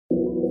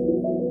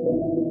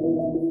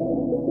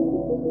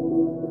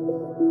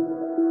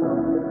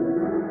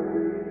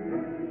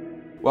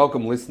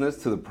Welcome listeners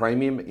to the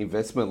Premium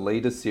Investment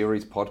Leaders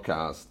Series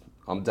podcast.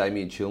 I'm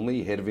Damien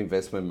Chilney, Head of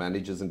Investment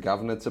Managers and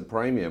Governance at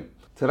Premium.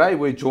 Today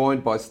we're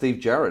joined by Steve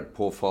Jarrett,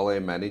 Portfolio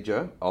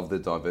Manager of the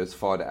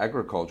Diversified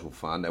Agricultural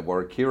Fund at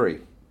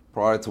Warrakirri.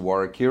 Prior to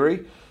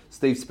Warrakirri,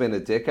 Steve spent a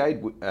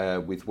decade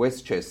with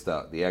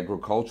Westchester, the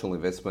agricultural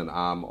investment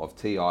arm of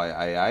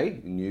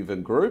TIAA,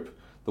 Newven Group,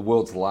 the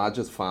world's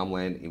largest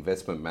farmland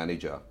investment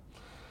manager.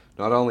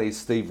 Not only is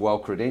Steve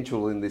well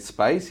credentialed in this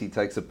space, he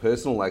takes a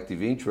personal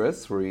active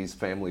interest through his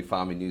family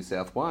farm in New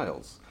South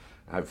Wales.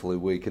 Hopefully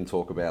we can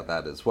talk about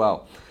that as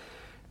well.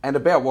 And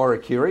about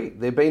Warrakirri,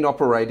 they've been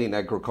operating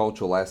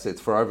agricultural assets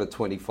for over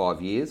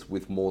 25 years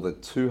with more than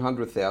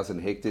 200,000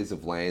 hectares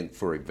of land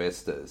for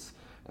investors.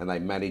 And they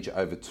manage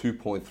over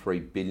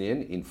 2.3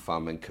 billion in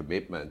FUM and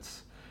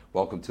commitments.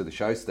 Welcome to the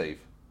show, Steve.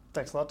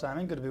 Thanks a lot,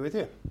 Damien. Good to be with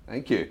you.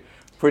 Thank you.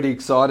 Pretty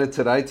excited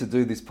today to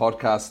do this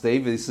podcast,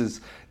 Steve.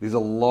 There's a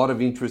lot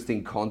of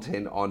interesting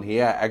content on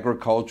here.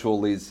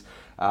 Agricultural is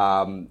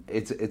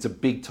it's a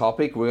big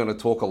topic. We're going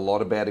to talk a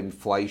lot about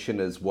inflation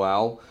as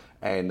well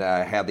and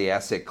how the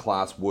asset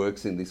class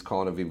works in this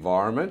kind of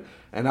environment.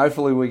 And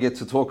hopefully we get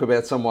to talk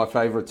about some of my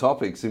favourite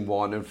topics in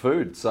wine and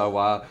food.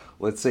 So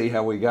let's see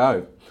how we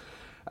go.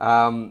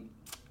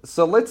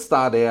 So let's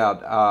start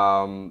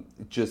out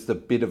just a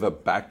bit of a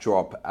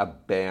backdrop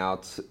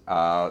about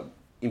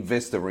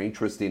investor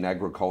interest in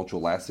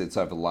agricultural assets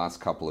over the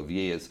last couple of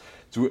years.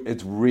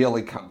 It's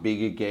really come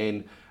big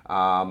again.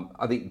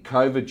 I think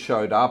COVID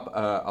showed up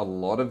a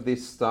lot of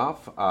this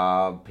stuff.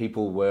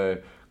 People were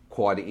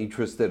quite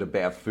interested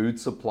about food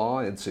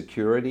supply and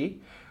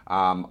security.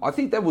 I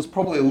think that was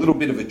probably a little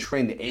bit of a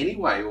trend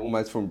anyway,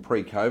 almost from a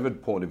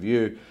pre-COVID point of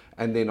view.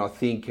 And then I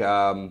think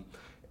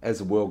as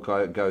the world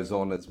goes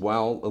on as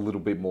well, a little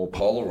bit more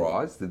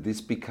polarised, that this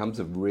becomes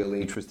a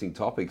really interesting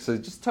topic. So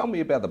just tell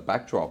me about the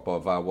backdrop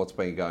of what's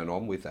been going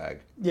on with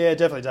ag. Yeah,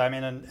 definitely,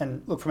 Damien.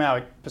 And look, from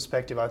our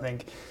perspective, I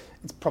think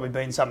it's probably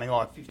been something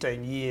like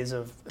 15 years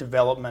of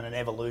development and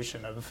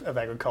evolution of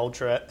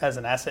agriculture as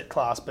an asset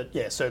class. But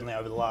yeah, certainly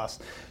over the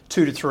last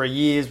 2 to 3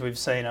 years, we've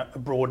seen a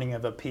broadening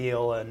of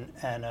appeal and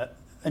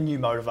a new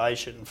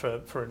motivation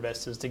for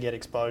investors to get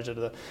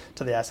exposure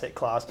to the asset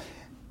class.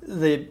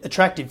 The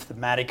attractive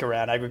thematic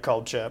around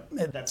agriculture,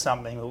 that's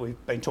something that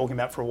we've been talking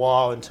about for a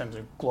while in terms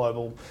of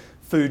global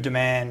food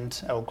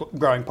demand, or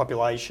growing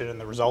population and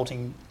the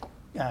resulting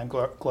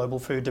global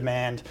food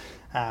demand,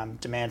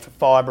 demand for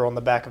fibre on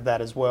the back of that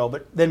as well,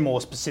 but then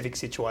more specific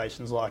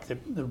situations like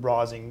the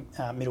rising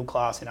middle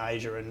class in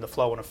Asia and the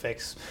flow-on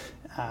effects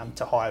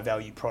to higher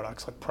value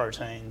products like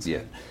proteins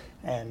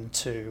and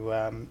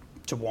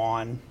to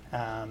wine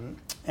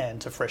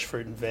and to fresh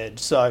fruit and veg.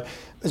 So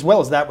as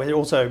well as that, we're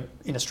also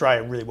in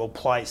Australia really well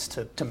placed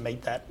to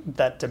meet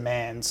that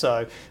demand.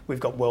 So we've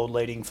got world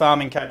leading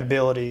farming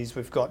capabilities,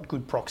 we've got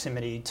good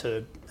proximity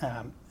to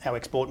our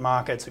export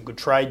markets and good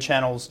trade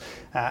channels,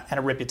 and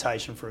a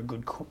reputation for a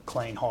good,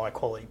 clean, high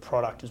quality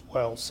product as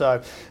well.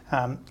 So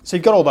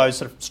you've got all those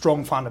sort of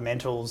strong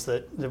fundamentals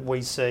that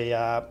we see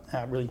are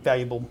really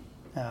valuable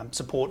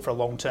support for a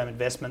long-term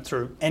investment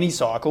through any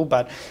cycle.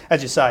 But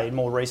as you say, in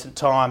more recent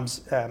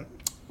times,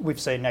 we've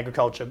seen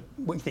agriculture,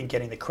 we think,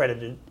 getting the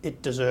credit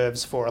it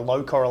deserves for a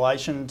low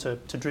correlation to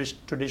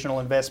traditional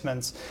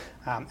investments,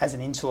 as an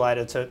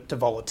insulator to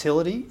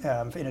volatility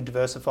in a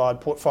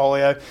diversified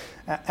portfolio.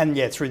 And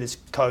yeah, through this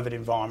COVID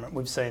environment,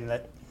 we've seen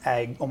that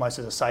ag, almost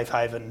as a safe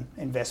haven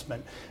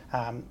investment,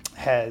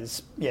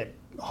 has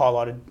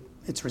highlighted.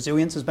 Its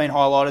resilience has been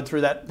highlighted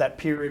through that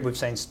period. We've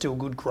seen still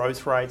good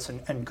growth rates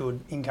and good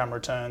income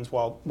returns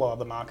while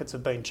other markets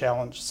have been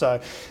challenged.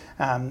 So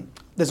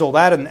there's all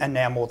that, and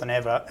now more than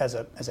ever as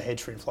a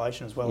hedge for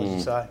inflation as well, as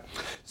you say.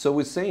 So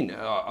we're seeing,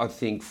 I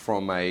think,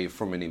 from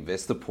an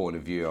investor point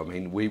of view, I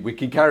mean, we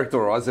can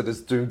characterise it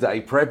as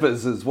doomsday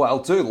preppers as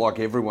well too. Like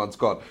everyone's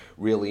got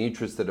really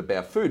interested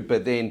about food,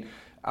 but then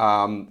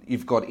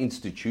you've got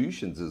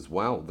institutions as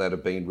well that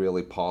have been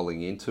really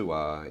piling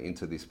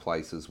into this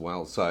place as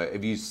well. So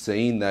have you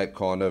seen that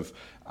kind of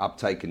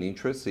uptake and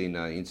interest in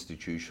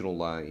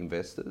institutional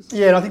investors?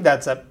 Yeah, and I think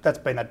that's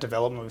been that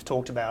development we've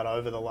talked about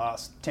over the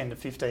last 10 to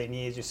 15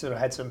 years. You sort of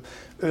had some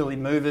early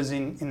movers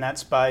in that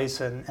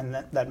space, and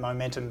that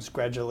momentum's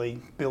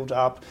gradually built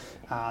up.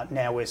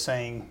 Now we're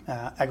seeing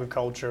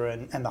agriculture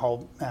and the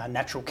whole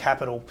natural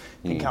capital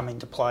can come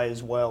into play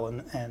as well,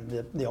 and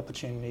the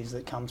opportunities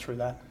that come through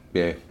that.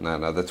 Yeah,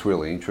 no, that's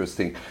really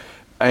interesting.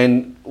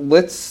 And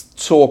let's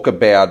talk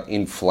about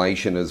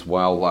inflation as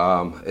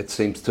well. It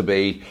seems to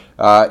be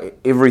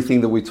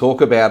everything that we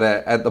talk about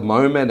at the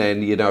moment,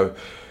 and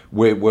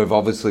we've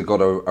obviously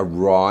got a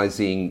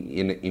rising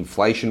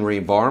inflationary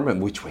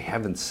environment, which we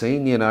haven't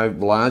seen,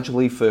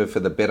 largely for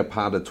the better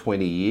part of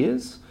 20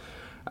 years.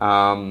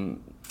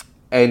 And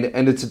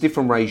it's a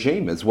different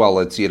regime as well.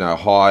 It's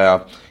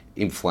higher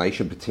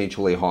inflation,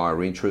 potentially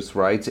higher interest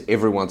rates.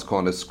 Everyone's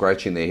kind of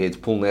scratching their heads,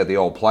 pulling out the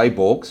old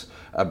playbooks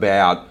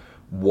about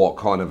what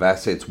kind of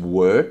assets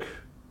work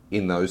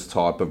in those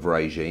type of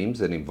regimes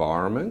and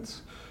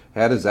environments.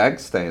 How does ag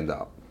stand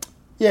up?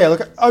 Yeah,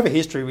 look, over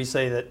history we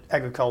see that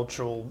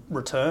agricultural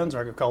returns or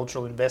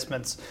agricultural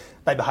investments,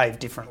 they behave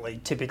differently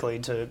typically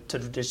to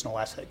traditional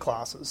asset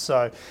classes.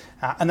 So,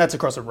 and that's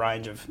across a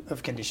range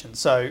of conditions.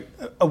 So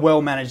a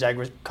well-managed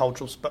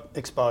agricultural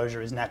exposure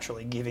is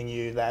naturally giving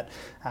you that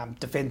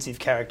defensive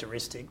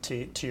characteristic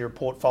to your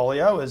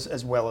portfolio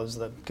as well as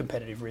the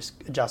competitive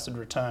risk-adjusted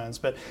returns.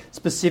 But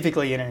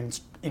specifically in an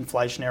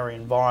inflationary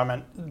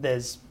environment,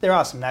 there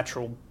are some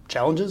natural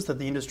challenges that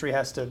the industry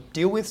has to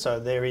deal with. So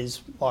there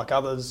is, like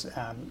others,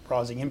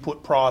 rising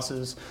input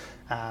prices,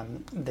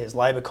 there's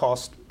labour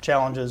cost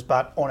challenges,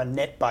 but on a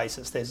net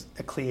basis there's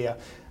a clear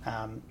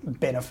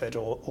benefit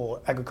or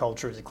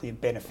agriculture is a clear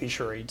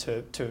beneficiary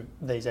to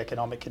these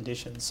economic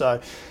conditions. So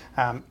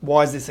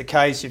why is this the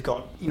case? You've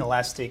got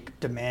inelastic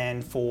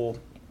demand for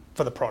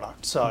the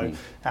product. So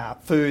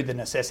food, the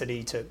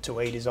necessity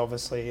to eat is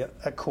obviously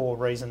a core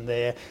reason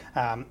there.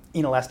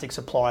 Inelastic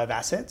supply of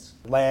assets.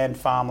 Land,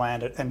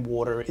 farmland and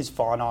water is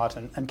finite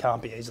and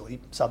can't be easily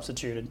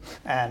substituted.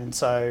 And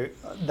so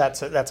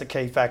that's a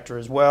key factor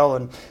as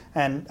well.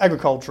 And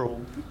agricultural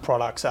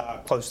products are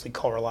closely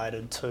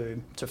correlated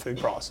to food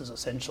prices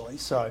essentially.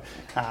 So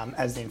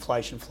as the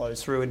inflation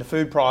flows through into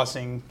food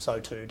pricing, so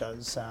too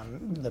does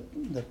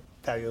the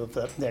value of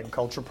the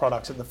agricultural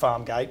products at the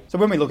farm gate. So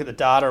when we look at the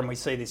data and we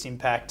see this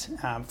impact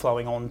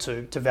flowing on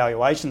to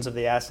valuations of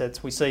the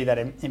assets, we see that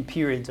in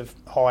periods of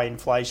high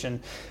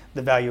inflation,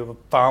 the value of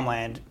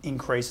farmland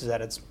increases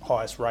at its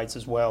highest rates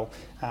as well.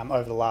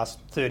 Over the last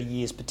 30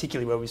 years,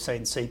 particularly where we've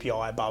seen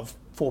CPI above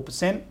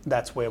 4%,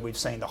 that's where we've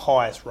seen the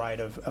highest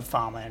rate of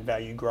farmland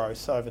value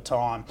growth over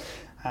time.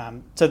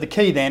 So the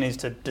key then is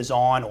to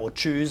design or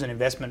choose an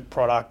investment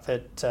product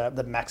that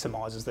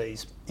maximises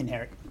these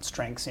inherent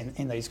strengths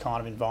in these kind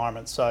of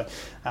environments. So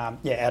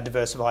our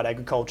diversified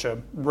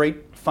agriculture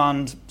REIT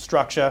fund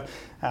structure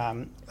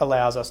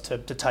allows us to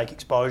take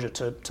exposure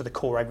to the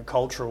core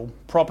agricultural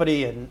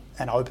property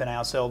and open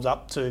ourselves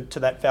up to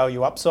that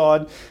value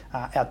upside.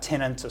 Our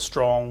tenants are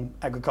strong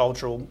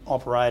agricultural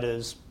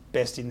operators,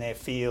 best in their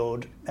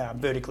field,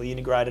 vertically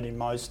integrated in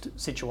most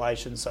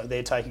situations, so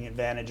they're taking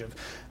advantage of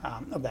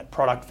that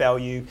product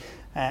value.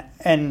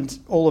 And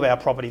all of our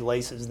property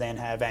leases then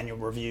have annual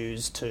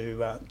reviews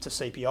to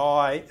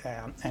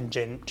CPI and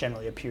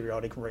generally a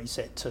periodic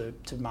reset to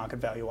market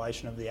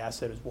valuation of the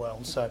asset as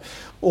well. So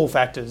all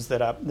factors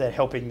that are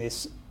helping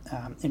this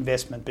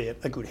investment be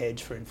a good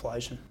hedge for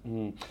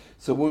inflation.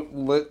 So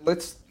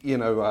let's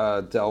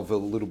delve a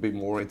little bit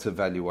more into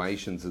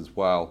valuations as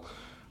well.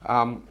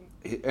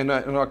 And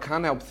I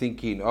can't help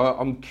thinking,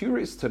 I'm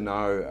curious to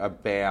know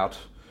about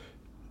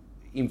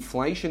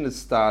inflation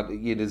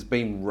it has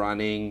been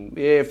running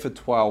for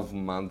 12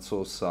 months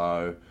or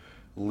so,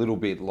 a little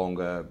bit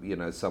longer,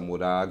 some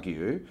would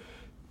argue.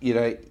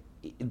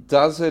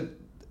 Does it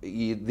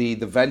the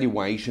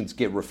valuations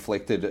get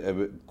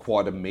reflected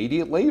quite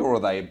immediately, or are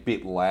they a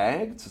bit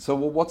lagged? So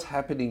what's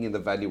happening in the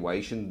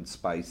valuation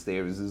space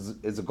there? Has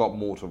it got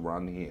more to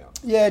run here?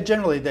 Yeah,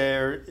 generally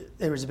there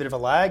is a bit of a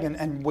lag,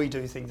 and we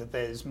do think that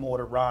there's more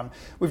to run.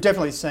 We've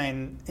definitely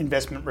seen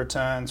investment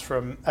returns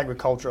from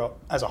agriculture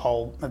as a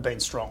whole have been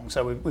strong,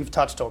 so we've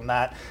touched on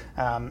that.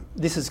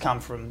 This has come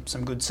from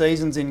some good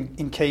seasons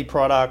in key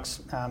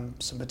products,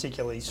 some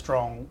particularly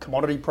strong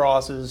commodity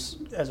prices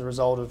as a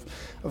result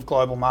of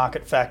global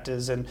market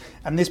factors, and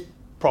this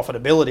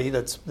profitability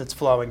that's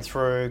flowing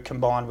through,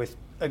 combined with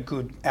a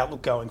good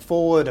outlook going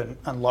forward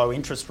and low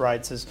interest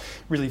rates, has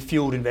really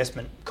fueled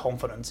investment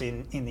confidence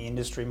in the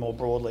industry more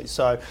broadly.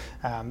 So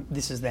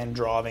this is then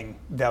driving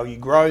value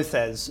growth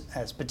as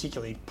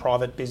particularly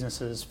private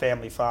businesses,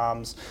 family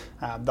farms,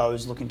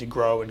 those looking to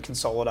grow and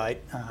consolidate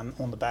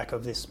on the back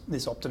of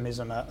this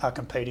optimism are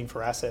competing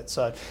for assets.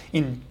 So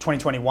in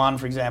 2021,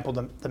 for example,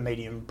 the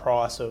median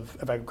price of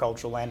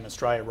agricultural land in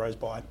Australia rose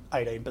by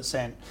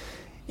 18%.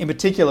 In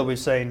particular, we've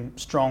seen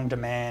strong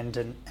demand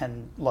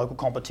and local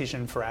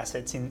competition for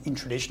assets in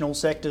traditional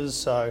sectors,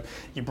 so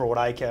your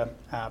broadacre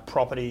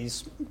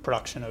properties,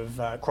 production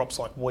of crops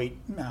like wheat,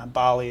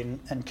 barley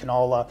and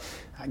canola,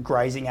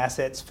 grazing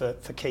assets for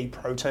key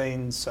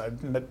proteins, so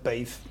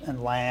beef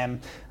and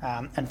lamb,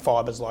 and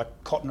fibres like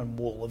cotton and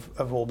wool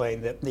have all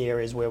been the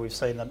areas where we've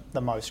seen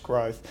the most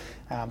growth.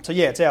 So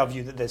it's our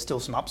view that there's still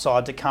some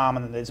upside to come,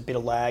 and that there's a bit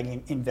of lag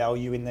in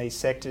value in these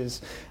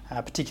sectors,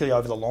 particularly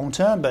over the long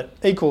term, but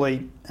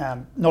equally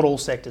not all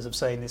sectors have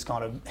seen this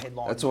kind of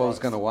headline That's what growth. I was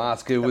going to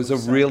ask. It was a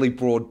really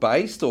broad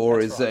based, or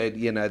is it,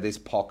 there's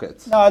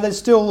pockets? No, there's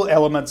still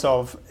elements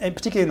of, and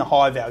particularly in the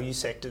high value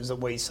sectors that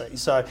we see.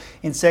 So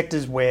in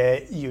sectors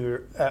where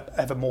you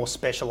have a more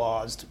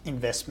specialised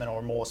investment or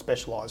a more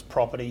specialised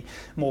property,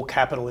 more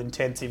capital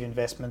intensive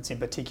investments in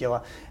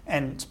particular,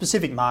 and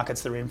specific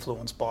markets that are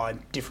influenced by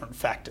different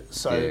factors.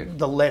 So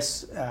the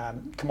less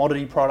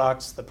commodity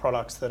products, the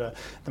products that are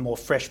the more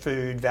fresh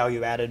food,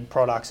 value added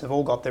products, have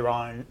all got their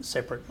own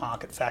separate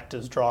market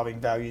factors driving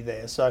value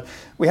there. So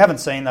we haven't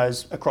seen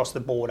those across the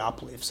board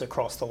uplifts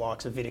across the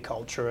likes of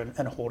viticulture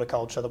and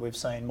horticulture that we've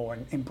seen more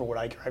in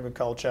broadacre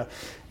agriculture.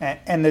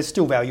 And there's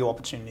still value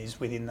opportunities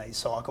within these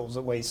cycles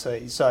that we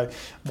see. So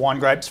wine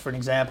grapes, for an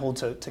example,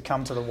 to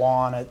come to the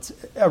wine, it's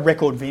a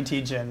record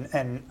vintage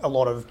and a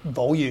lot of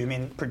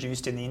volume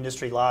produced in the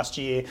industry last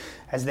year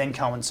has then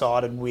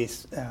coincided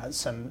with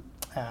some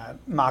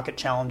market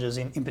challenges,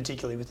 in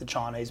particularly with the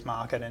Chinese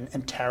market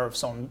and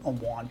tariffs on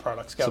wine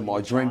products. So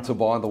my dream to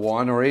buy the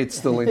winery, it's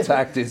still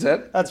intact, is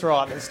it? That's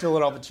right. There's still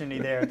an opportunity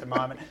there at the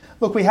moment.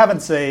 Look, we haven't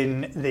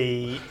seen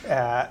the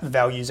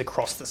values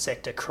across the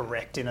sector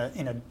correct in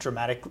a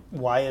dramatic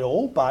way at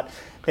all, but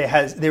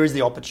there is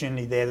the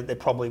opportunity there that there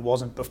probably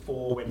wasn't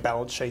before when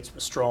balance sheets were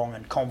strong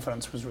and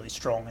confidence was really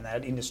strong in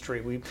that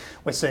industry.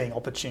 We're seeing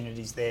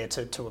opportunities there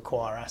to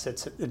acquire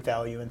assets at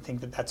value and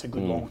think that that's a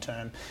good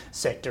long-term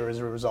sector as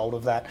a result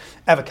of that.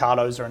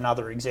 Avocados are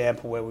another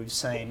example where we've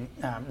seen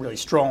really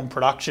strong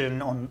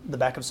production on the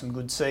back of some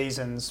good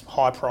seasons,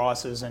 high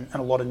prices and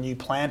a lot of new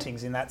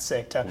plantings in that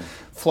sector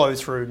flow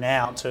through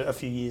now to a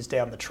few years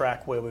down the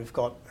track where we've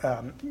got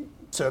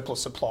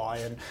surplus supply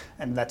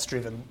and that's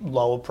driven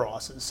lower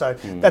prices. So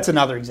that's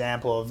another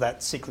example of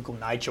that cyclical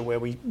nature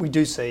where we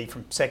do see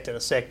from sector to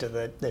sector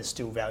that there's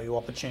still value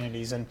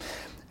opportunities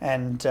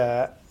there's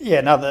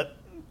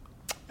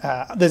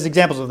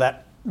examples of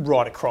that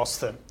right across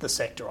the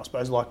sector, I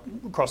suppose, like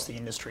across the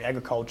industry.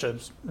 Agriculture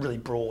is really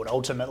broad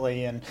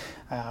ultimately and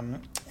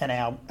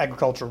our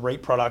agricultural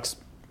REIT products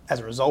as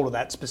a result of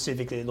that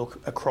specifically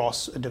look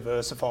across a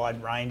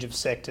diversified range of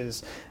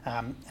sectors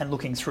and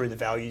looking through the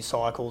value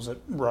cycles at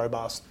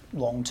robust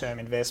long-term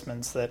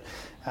investments that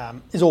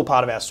is all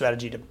part of our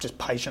strategy to just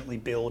patiently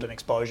build an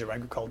exposure to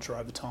agriculture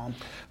over time.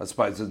 I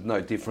suppose it's no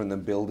different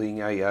than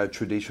building a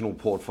traditional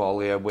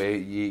portfolio where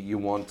you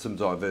want some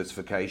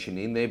diversification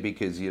in there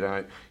because you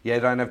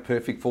don't have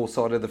perfect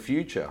foresight of the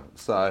future.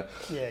 So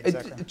yeah,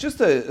 exactly. It's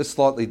just a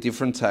slightly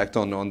different tact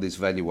on this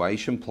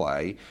valuation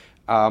play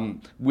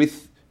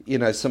with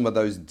some of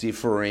those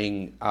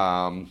differing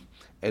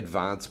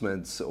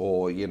advancements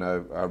or,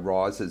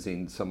 rises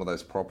in some of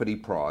those property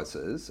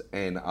prices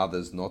and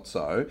others not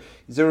so.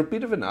 Is there a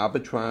bit of an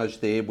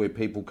arbitrage there where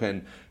people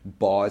can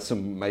buy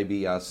some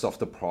maybe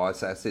softer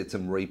price assets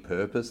and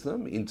repurpose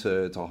them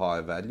into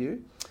higher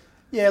value?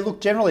 Yeah,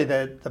 look, generally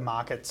the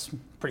market's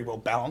pretty well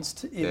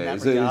balanced in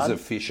that regard.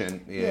 It's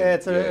efficient.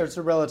 It's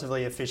a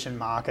relatively efficient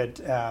market.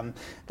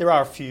 There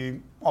are a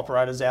few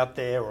operators out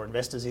there or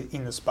investors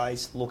in the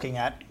space looking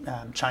at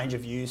change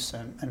of use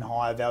and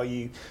higher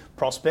value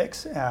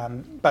prospects,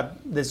 but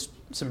there's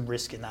some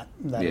risk in that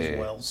as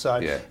well. So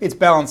it's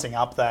balancing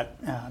up that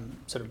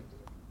sort of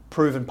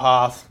proven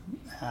path,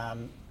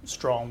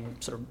 strong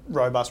sort of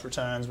robust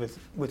returns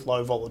with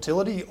low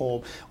volatility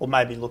or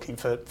maybe looking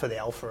for the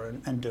alpha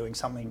and doing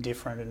something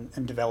different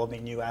and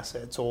developing new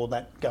assets or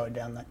that going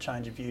down that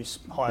change of use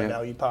higher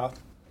value path.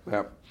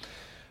 Yeah.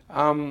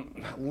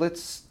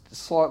 Let's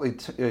slightly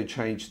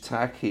change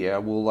tack here.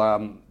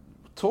 We'll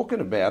talking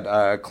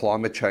about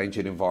climate change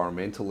and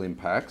environmental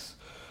impacts.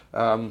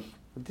 I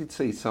did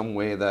see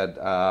somewhere that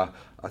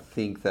I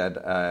think that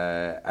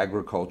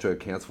agriculture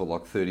accounts for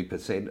like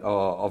 30%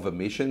 of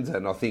emissions,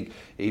 and I think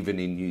even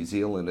in New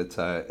Zealand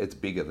it's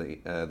bigger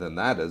than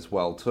that as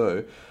well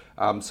too.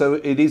 So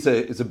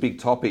it's a big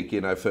topic,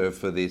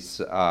 for this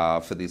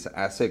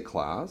asset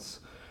class.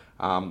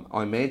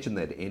 I imagine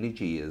that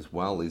energy as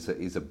well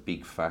is a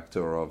big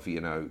factor of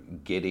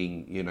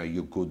getting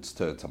your goods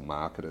to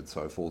market and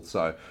so forth.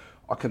 So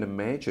I can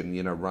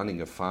imagine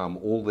running a farm,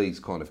 all these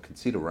kind of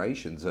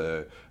considerations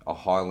are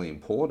highly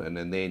important,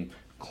 and then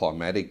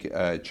climatic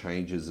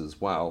changes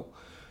as well.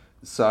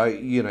 So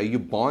you're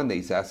buying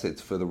these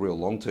assets for the real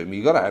long term.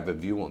 You've got to have a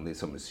view on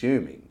this, I'm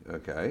assuming.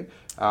 Okay,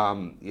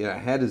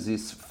 how does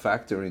this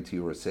factor into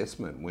your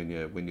assessment when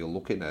you're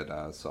looking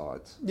at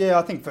sites? Yeah,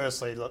 I think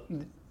firstly, look,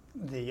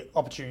 the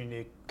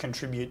opportunity to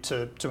contribute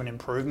to an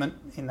improvement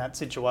in that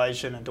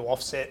situation and to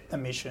offset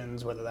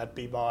emissions, whether that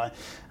be by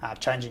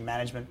changing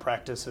management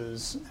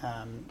practices,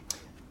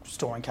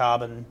 storing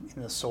carbon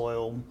in the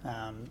soil,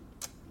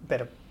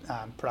 better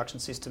production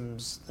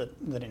systems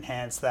that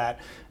enhance that,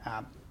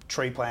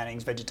 tree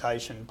plantings,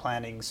 vegetation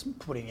plantings,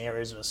 putting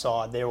areas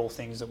aside. They're all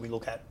things that we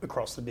look at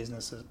across the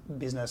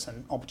business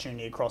and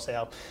opportunity across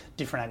our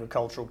different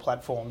agricultural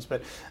platforms.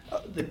 But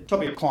the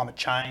topic of climate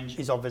change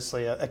is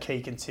obviously a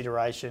key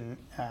consideration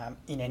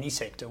in any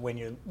sector when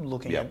you're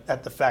looking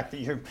at the fact that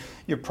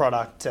your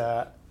product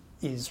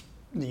is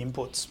the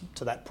inputs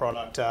to that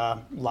product are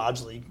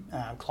largely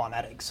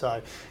climatic.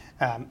 So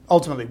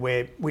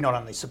ultimately, we not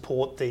only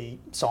support the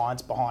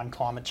science behind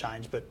climate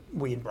change, but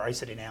we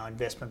embrace it in our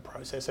investment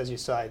process, as you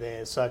say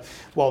there. So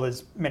while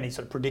there's many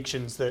sort of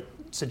predictions that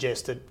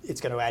suggest that it's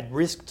going to add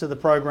risk to the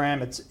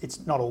program,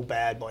 it's not all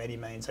bad by any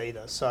means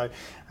either. So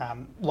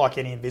like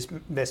any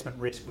investment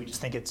risk, we just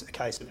think it's a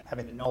case of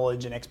having the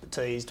knowledge and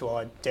expertise to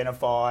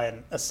identify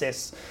and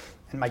assess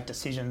and make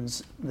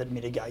decisions that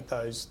mitigate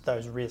those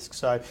risks.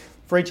 So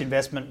for each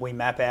investment, we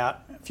map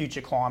out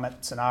future climate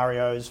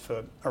scenarios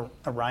for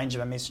a range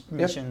of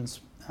emissions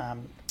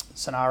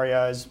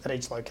scenarios at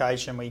each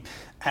location. We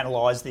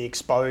analyse the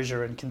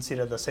exposure and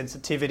consider the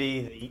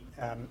sensitivity,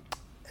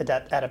 the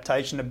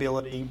adaptation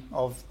ability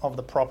of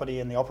the property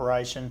and the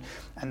operation,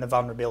 and the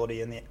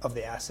vulnerability of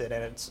the asset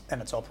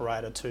and its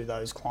operator to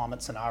those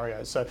climate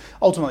scenarios. So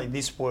ultimately,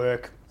 this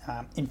work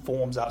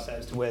informs us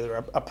as to whether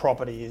a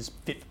property is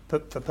fit for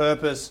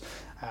purpose,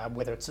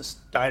 whether it's a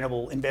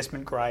sustainable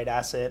investment grade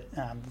asset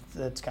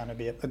that's going to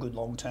be a good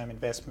long-term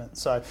investment.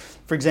 So,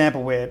 for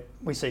example, where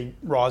we see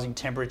rising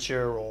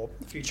temperature or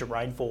future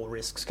rainfall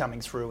risks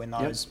coming through in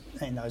those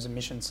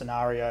emission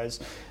scenarios,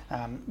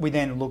 we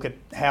then look at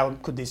how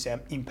could this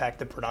impact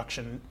the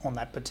production on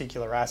that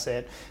particular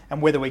asset,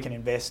 and whether we can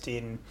invest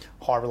in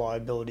high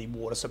reliability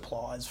water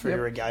supplies for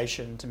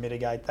irrigation to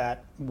mitigate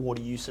that,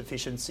 water use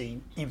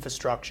efficiency,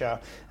 infrastructure,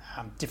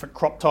 different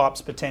crop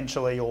types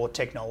potentially, or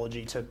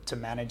technology to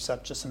manage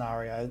such a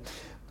scenario.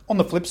 On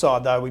the flip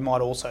side, though, we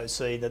might also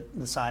see that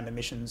the same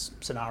emissions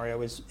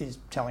scenario is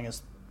telling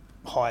us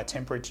higher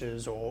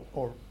temperatures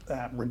or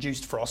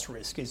reduced frost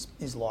risk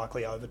is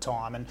likely over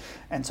time,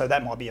 and so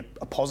that might be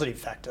a positive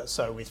factor.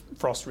 So with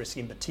frost risk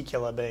in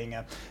particular being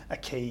a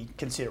key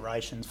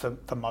consideration for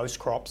most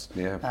crops,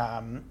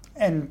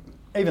 and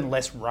even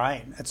less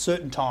rain at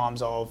certain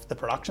times of the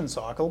production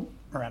cycle,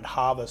 around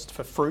harvest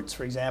for fruits,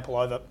 for example,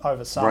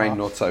 over summer. Rain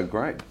not so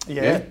great.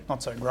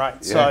 Not so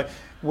great. So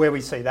where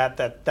we see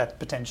that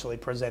potentially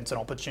presents an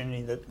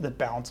opportunity that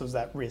balances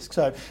that risk.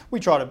 So we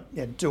try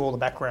to do all the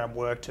background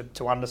work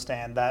to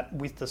understand that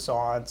with the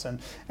science,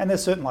 and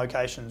there's certain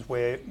locations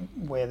where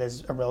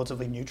there's a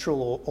relatively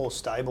neutral or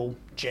stable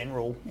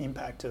general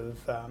impact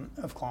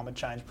of climate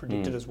change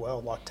predicted as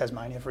well, like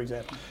Tasmania, for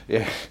example.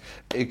 Yeah,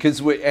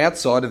 because we're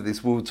outside of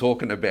this, we were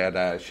talking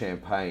about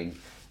Champagne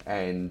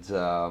and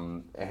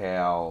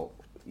how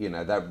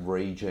that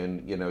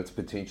region, it's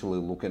potentially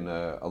looking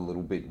a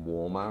little bit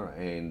warmer,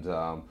 and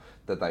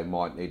that they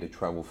might need to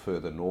travel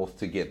further north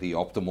to get the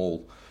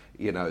optimal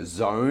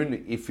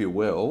zone, if you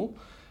will.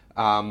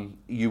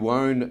 You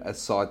own a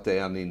site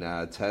down in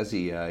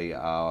Tassie,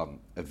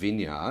 a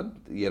vineyard.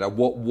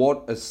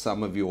 What's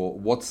some of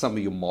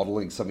your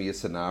modelling, some of your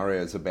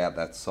scenarios about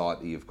that site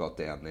that you've got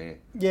down there?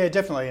 Yeah,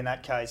 definitely. In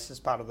that case, as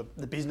part of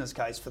the business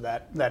case for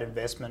that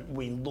investment,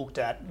 we looked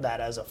at that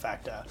as a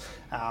factor.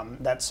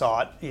 That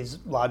site is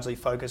largely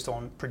focused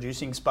on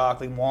producing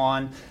sparkling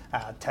wine.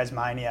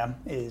 Tasmania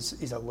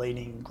is a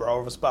leading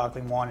grower of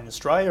sparkling wine in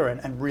Australia,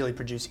 and really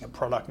producing a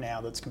product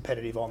now that's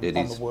competitive on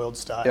the world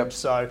stage. Yep.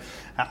 So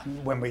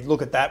when we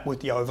look at that with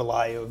the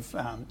overlay of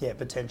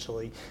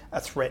potentially a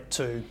threat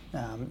to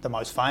the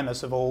most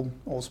famous of all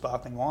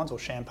sparkling wines, or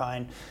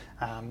champagne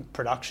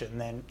production,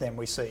 then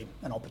we see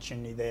an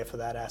opportunity there for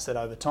that asset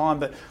over time.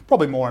 But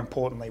probably more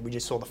importantly, we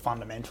just saw the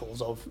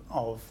fundamentals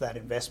of that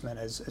investment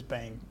as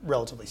being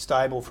relatively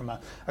stable from a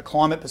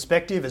climate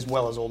perspective, as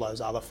well as all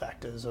those other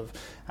factors of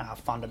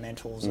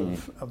fundamentals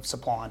of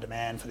supply and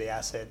demand for the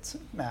assets.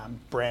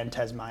 Brand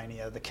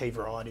Tasmania, the key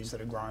varieties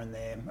that are grown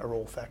there, are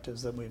all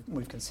factors that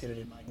we've considered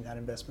in making that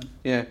investment.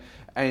 Yeah,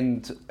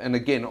 and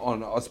again,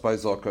 on I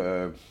suppose like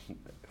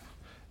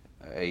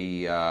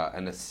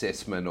an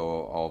assessment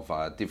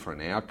of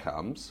different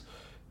outcomes,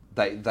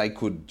 they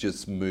could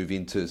just move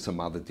into some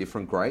other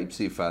different grapes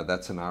if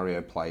that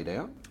scenario played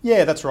out?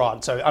 Yeah, that's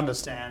right. So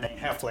understanding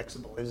how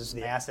flexible is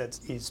the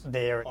assets, is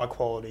there high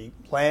quality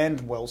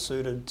land, well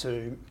suited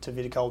to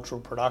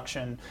viticultural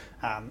production,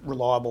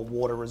 reliable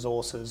water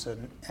resources,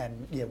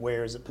 and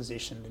where is it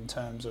positioned in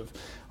terms of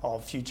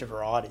future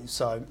varieties.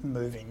 So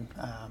moving,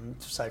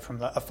 say, from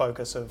a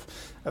focus of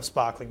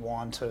sparkling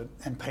wine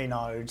and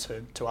Pinot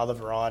to other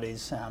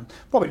varieties,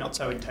 probably not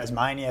so in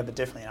Tasmania, but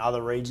definitely in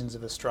other regions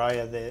of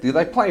Australia. Do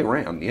they play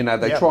around?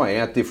 They try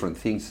out different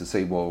things to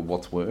see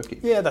what's working.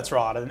 Yeah, that's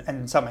right.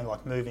 And something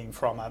like moving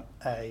from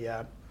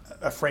a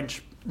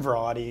French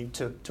variety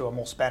to a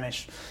more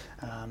Spanish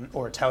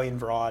or Italian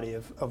variety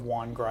of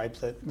wine grape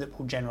that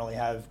will generally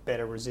have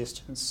better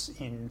resistance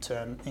in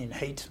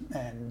heat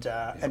and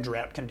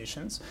drought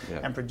conditions,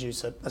 and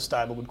produce a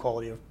stable, good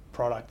quality of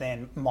product,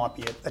 then might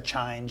be a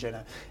change and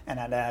an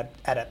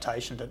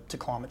adaptation to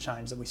climate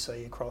change that we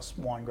see across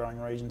wine growing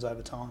regions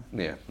over time.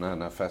 Yeah,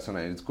 no,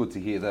 fascinating. It's good to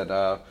hear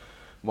that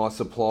my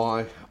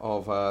supply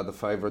of the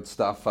favourite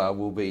stuff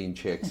will be in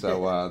check,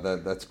 so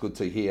that's good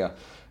to hear.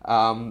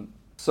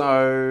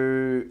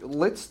 So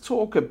let's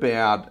talk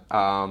about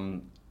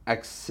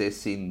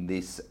accessing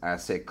this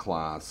asset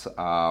class.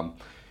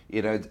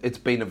 It's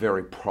been a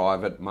very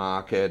private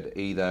market,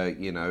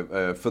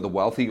 either for the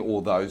wealthy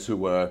or those who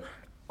were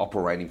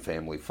operating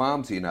family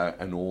farms,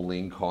 an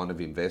all-in kind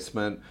of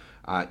investment.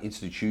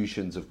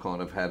 Institutions have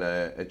kind of had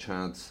a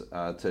chance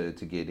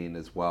to get in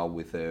as well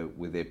with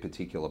their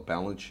particular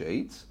balance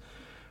sheets.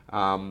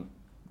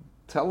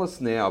 Tell us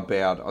now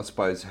about, I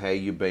suppose, how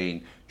you've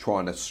been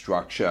trying to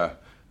structure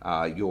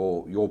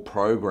your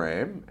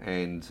program,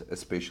 and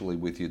especially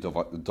with your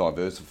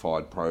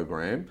diversified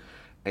program,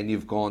 and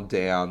you've gone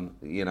down,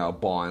 a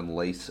buy and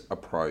lease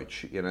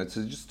approach.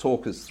 So just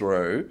talk us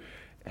through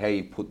how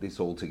you put this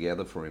all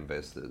together for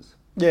investors.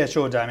 Yeah,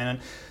 sure, Damien. And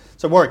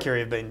so Warwick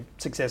Curie have been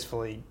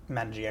successfully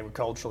managing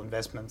agricultural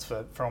investments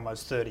for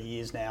almost 30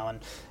 years now,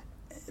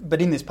 but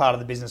in this part of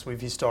the business,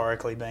 we've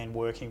historically been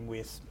working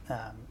with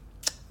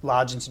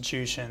large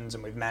institutions,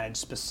 and we've managed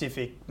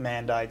specific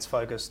mandates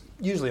focused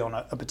usually on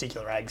a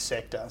particular ag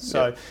sector.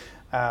 So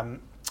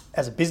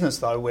as a business,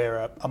 though,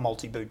 we're a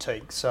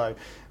multi-boutique. So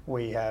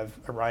we have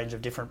a range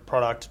of different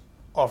product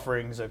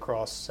offerings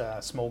across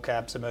small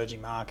caps,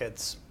 emerging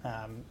markets,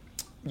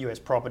 US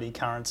property,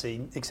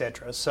 currency,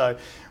 etc. So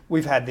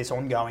we've had this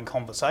ongoing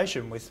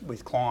conversation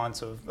with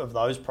clients of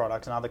those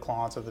products and other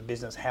clients of the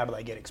business. How do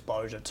they get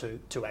exposure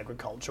to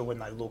agriculture when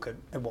they look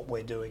at what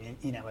we're doing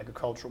in our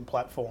agricultural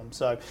platform?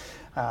 So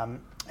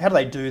how do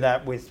they do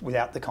that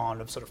without the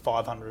kind of sort of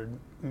 $500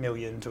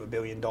 million to $1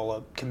 billion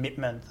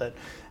commitment that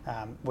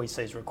we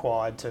see is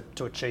required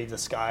to achieve the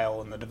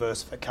scale and the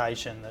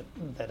diversification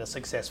that a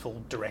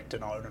successful direct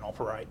and own and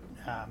operate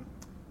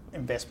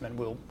investment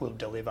will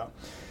deliver?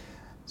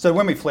 So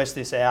when we fleshed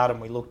this out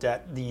and we looked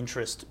at the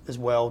interest as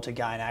well to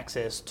gain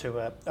access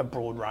to a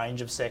broad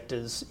range of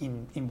sectors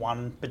in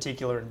one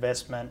particular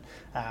investment,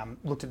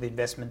 looked at the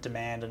investment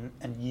demand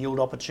and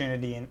yield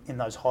opportunity in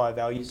those higher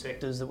value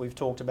sectors that we've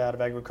talked about of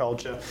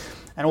agriculture,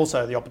 and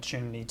also the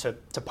opportunity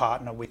to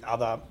partner with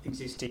other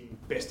existing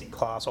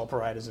best-in-class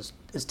operators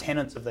as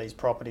tenants of these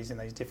properties in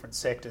these different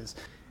sectors.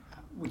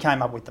 We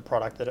came up with the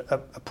product that a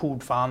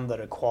pooled fund that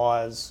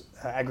acquires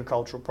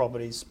agricultural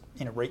properties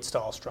in a REIT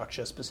style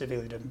structure,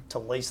 specifically to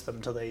lease them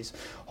to these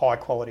high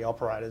quality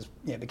operators,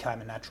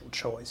 became a natural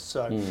choice.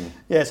 So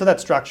so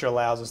that structure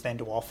allows us then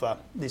to offer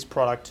this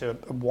product to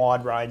a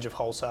wide range of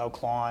wholesale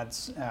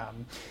clients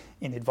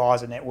in the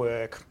advisor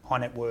network, high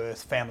net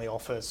worth, family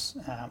office,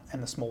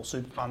 and the small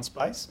super fund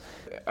space.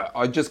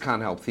 I just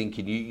can't help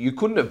thinking you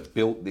couldn't have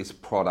built this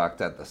product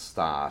at the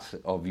start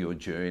of your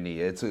journey.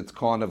 It's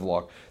kind of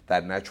like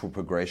that natural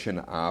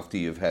progression after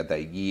you've had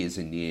that years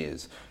and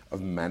years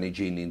of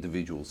managing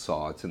individual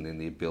sites and then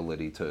the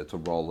ability to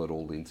roll it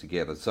all in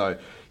together. So,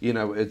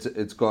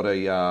 it's got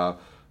a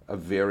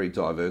very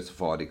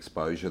diversified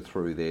exposure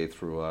through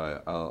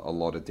a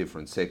lot of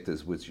different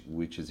sectors,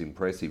 which is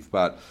impressive.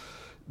 But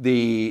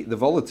the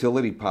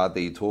volatility part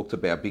that you talked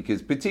about,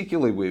 because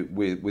particularly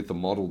with the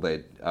model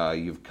that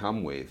you've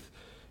come with,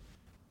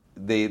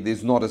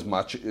 there's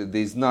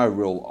no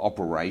real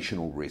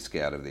operational risk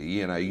out of it.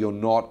 You're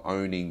not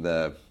owning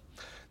the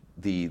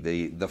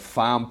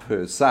farm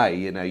per se.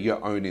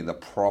 You're owning the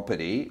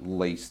property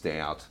leased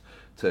out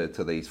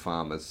to these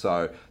farmers.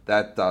 So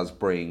that does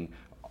bring,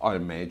 I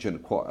imagine,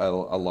 quite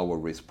a lower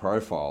risk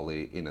profile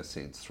in a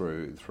sense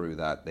through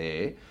that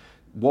there.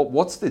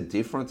 What's the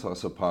difference, I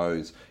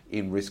suppose,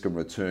 in risk and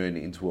return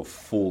into a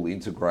full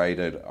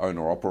integrated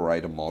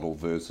owner-operator model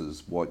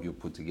versus what you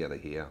put together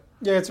here?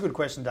 Yeah, it's a good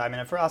question,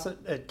 Damien. And for us,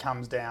 it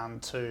comes down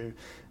to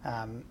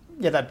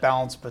that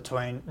balance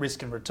between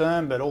risk and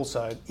return, but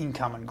also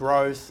income and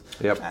growth,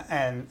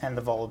 and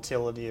the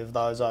volatility of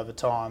those over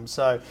time.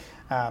 So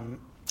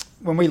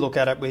when we look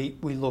at it, we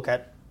look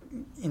at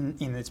in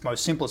its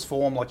most simplest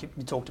form, like you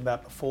talked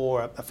about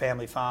before, a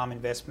family farm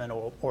investment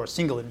or a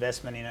single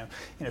investment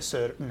in a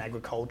certain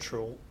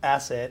agricultural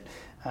asset.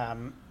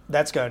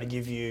 That's going to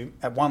give you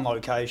at one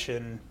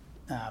location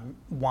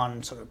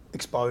one sort of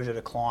exposure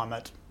to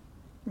climate,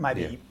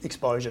 maybe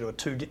exposure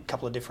to a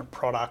couple of different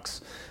products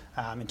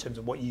in terms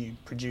of what you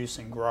produce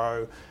and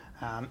grow,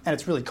 and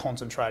it's really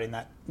concentrating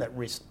that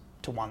risk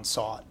to one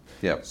site.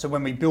 So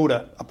when we build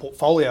a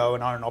portfolio,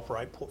 an own and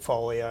operate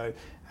portfolio,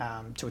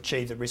 to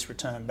achieve the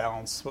risk-return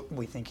balance, what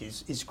we think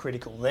is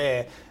critical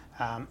there,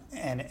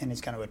 and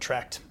is going to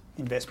attract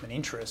investment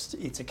interest.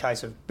 It's a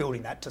case of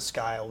building that to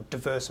scale,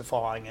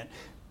 diversifying it,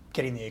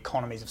 getting the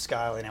economies of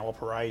scale in our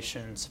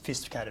operations,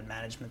 sophisticated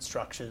management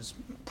structures,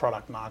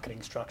 product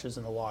marketing structures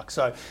and the like.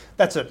 So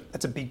that's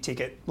a big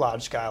ticket,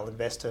 large scale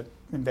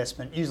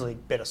investment, usually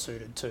better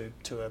suited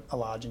to a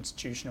large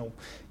institutional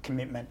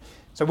commitment.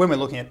 So when we're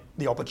looking at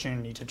the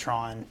opportunity to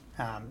try and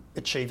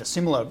achieve a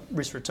similar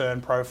risk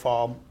return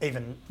profile,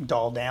 even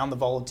dial down the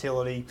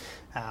volatility,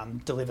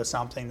 deliver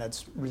something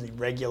that's really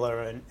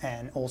regular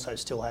and also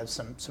still have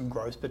some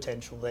growth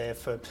potential there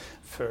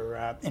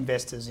for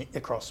investors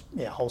across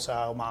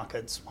wholesale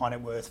markets, high net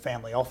worth,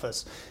 family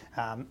office,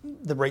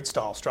 the REIT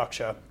style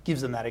structure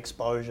gives them that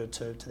exposure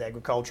to the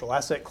agricultural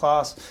asset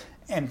class.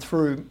 And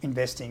through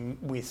investing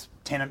with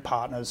tenant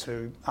partners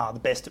who are the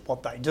best at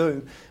what they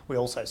do, we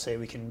also see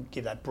we can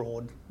give that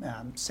broad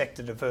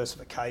sector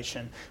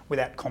diversification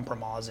without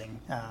compromising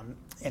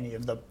any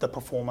of the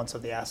performance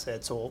of the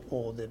assets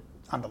or the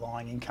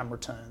underlying income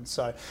returns.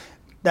 So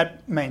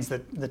that means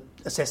that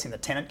assessing the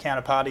tenant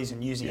counterparties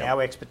and using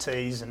our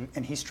expertise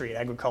and history in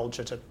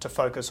agriculture to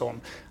focus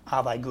on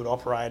are they good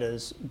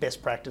operators,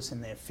 best practice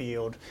in their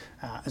field,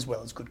 as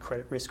well as good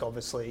credit risk,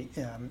 obviously,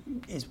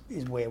 is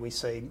where we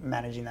see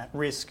managing that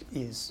risk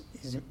is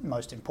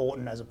most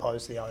important, as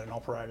opposed to the owner and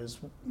operators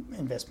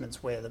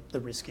investments where the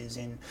risk is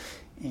in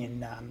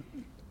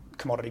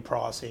commodity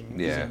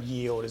pricing, is in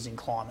yield, is in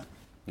climate.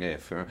 Yeah,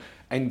 fair.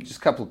 And just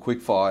a couple of quick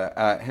fire.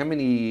 How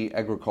many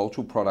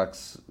agricultural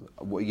products,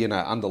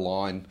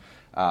 underline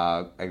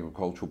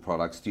agricultural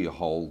products do you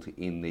hold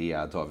in the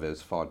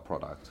diversified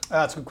product?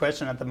 That's a good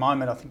question. At the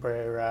moment, I think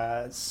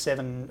we're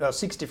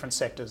 6 different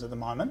sectors at the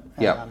moment.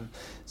 Yep.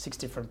 6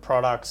 different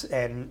products,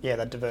 and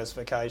that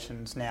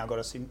diversification's now got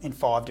us in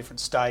 5 different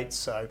states.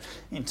 So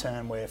in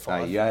turn, we're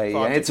 5. You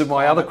answered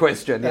my other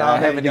question. How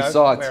many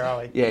sites? Where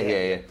are we?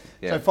 Yeah.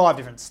 So 5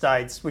 different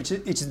states, which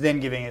is then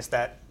giving us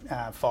that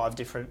 5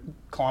 different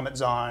climate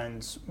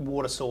zones,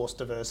 water source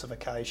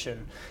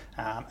diversification,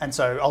 and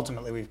so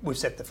ultimately we've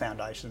set the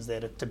foundations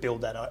there to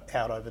build that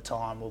out over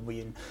time. We'll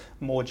be in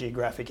more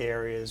geographic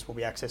areas, we'll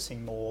be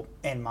accessing more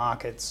end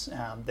markets.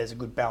 There's a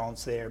good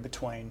balance there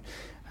between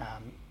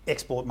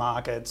export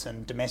markets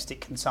and domestic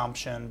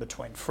consumption,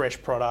 between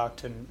fresh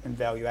product and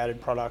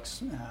value-added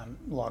products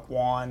like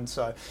wine.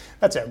 So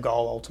that's our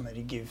goal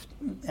ultimately, to give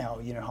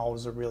our unit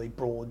holders a really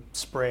broad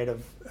spread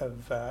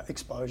of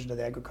exposure to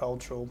the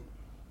agricultural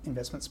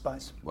investment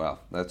space. Wow,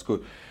 that's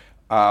good.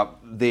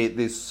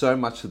 There's so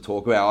much to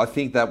talk about. I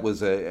think that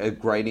was a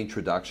great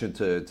introduction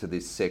to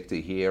this sector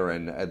here,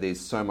 and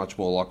there's so much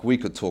more. Like, we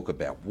could talk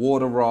about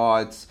water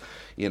rights,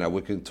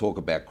 we can talk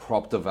about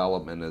crop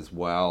development as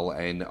well,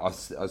 and I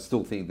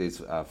still think there's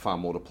far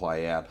more to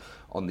play out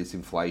on this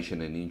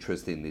inflation and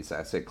interest in this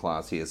asset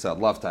class here. So I'd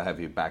love to have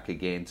you back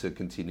again to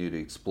continue to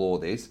explore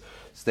this.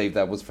 Steve,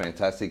 that was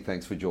fantastic.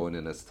 Thanks for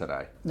joining us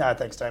today. No,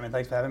 thanks, Damien.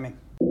 Thanks for having me.